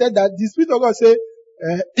soon as she said that, the Spirit of God said,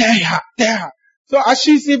 tell her. So as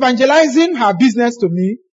she's evangelizing her business to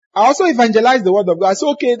me, I also evangelize the word of God. I said,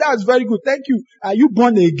 okay, that's very good. Thank you. Are you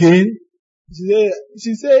born again?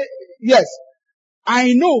 She said, yes.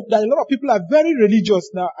 I know that a lot of people are very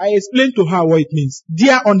religious now. I explained to her what it means.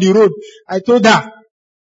 There on the road, I told her,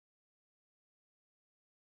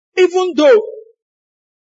 even though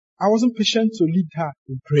I wasn't patient to lead her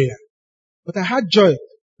in prayer, but I had joy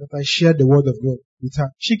that I shared the word of God with her.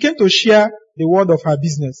 She came to share the word of her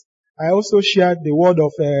business. I also shared the word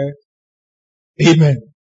of, Amen.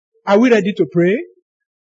 Are we ready to pray?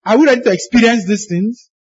 Are we ready to experience these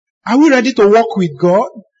things? Are we ready to walk with God?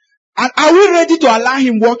 And are we ready to allow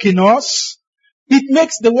Him work in us? It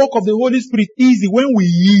makes the work of the Holy Spirit easy when we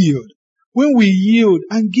yield. When we yield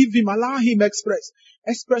and give Him, allow Him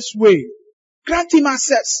express way. Grant Him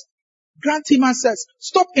access. Grant Him access.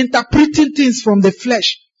 Stop interpreting things from the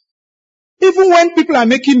flesh. Even when people are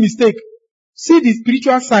making mistakes, see the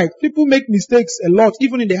spiritual side. People make mistakes a lot,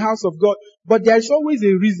 even in the house of God. But there is always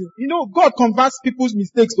a reason. God converts people's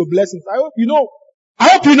mistakes to blessings. I hope you know.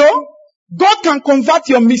 God can convert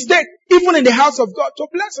your mistake, even in the house of God, to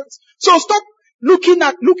blessings. So stop looking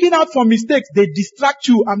out for mistakes. They distract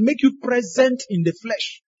you and make you present in the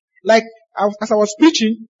flesh. Like, as I was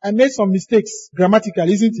preaching, I made some mistakes, grammatical,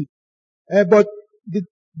 isn't it? But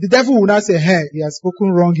the devil will not say, hey, he has spoken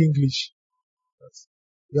wrong English.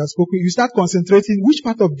 You start concentrating, which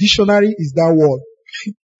part of dictionary is that word?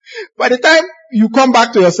 By the time you come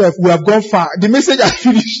back to yourself, we have gone far. The message has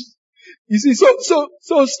finished. You see,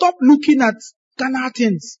 so stop looking at carnal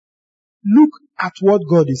things. Look at what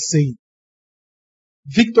God is saying.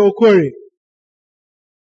 Victor Okorie,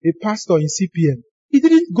 a pastor in CPM, he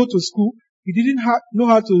didn't go to school. He didn't know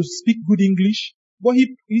how to speak good English, but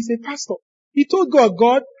he's a pastor. He told God,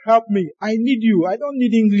 God, help me. I need you. I don't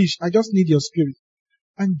need English. I just need your spirit.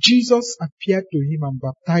 And Jesus appeared to him and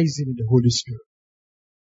baptized him in the Holy Spirit.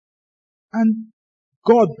 And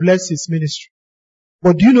God blessed his ministry.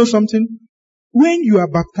 But do you know something? When you are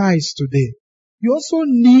baptized today, you also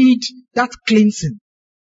need that cleansing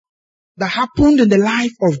that happened in the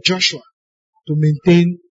life of Joshua to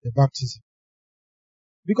maintain the baptism.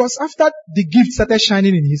 Because after the gift started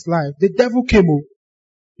shining in his life, the devil came over.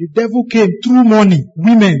 The devil came through money,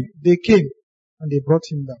 women, they came and they brought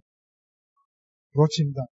him down. Brought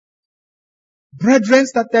him down. Brethren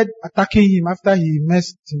started attacking him after he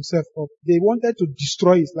messed himself up. They wanted to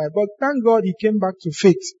destroy his life. But thank God he came back to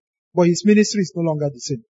faith. But his ministry is no longer the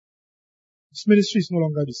same. His ministry is no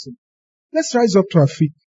longer the same. Let's rise up to our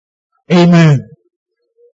feet. Amen.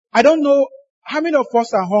 I don't know how many of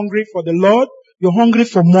us are hungry for the Lord. You're hungry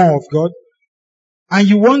for more of God. And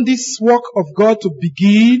you want this work of God to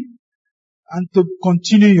begin and to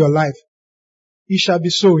continue your life. It shall be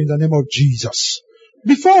so in the name of Jesus.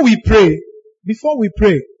 Before we pray,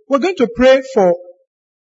 we're going to pray for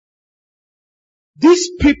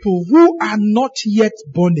these people who are not yet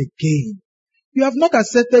born again. You have not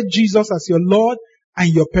accepted Jesus as your Lord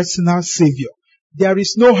and your personal Savior. There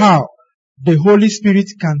is no how the Holy Spirit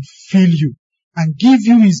can fill you and give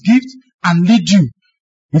you His gift and lead you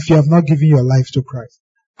if you have not given your life to Christ.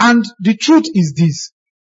 And the truth is this.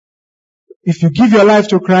 If you give your life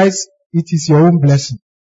to Christ, it is your own blessing.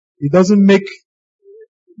 It doesn't make,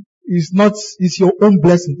 it's your own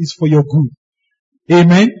blessing. It's for your good.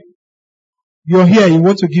 Amen. You're here, you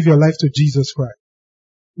want to give your life to Jesus Christ.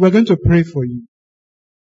 We're going to pray for you.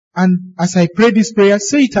 And as I pray this prayer,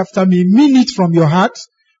 say it after me. Mean it from your heart.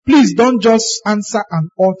 Please don't just answer an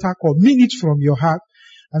altar call. Mean it from your heart.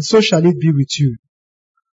 And so shall it be with you.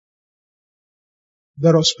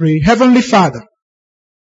 Let us pray. Heavenly Father,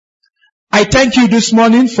 I thank you this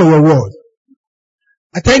morning for your word.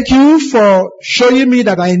 I thank you for showing me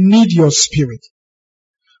that I need your spirit.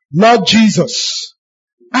 Lord Jesus,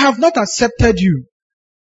 I have not accepted you.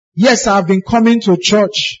 Yes, I have been coming to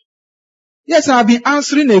church. Yes, I have been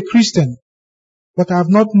answering a Christian, but I have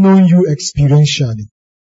not known you experientially.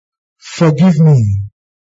 Forgive me.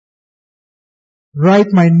 Write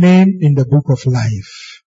my name in the book of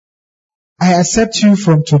life. I accept you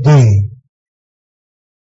from today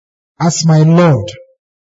as my Lord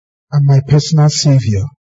and my personal Savior.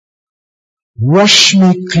 Wash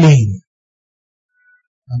me clean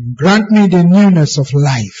and grant me the newness of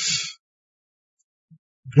life.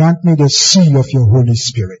 Grant me the seal of your Holy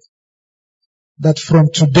Spirit, that from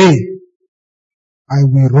today I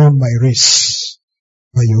will run my race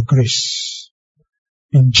by your grace.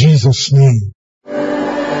 In Jesus' name.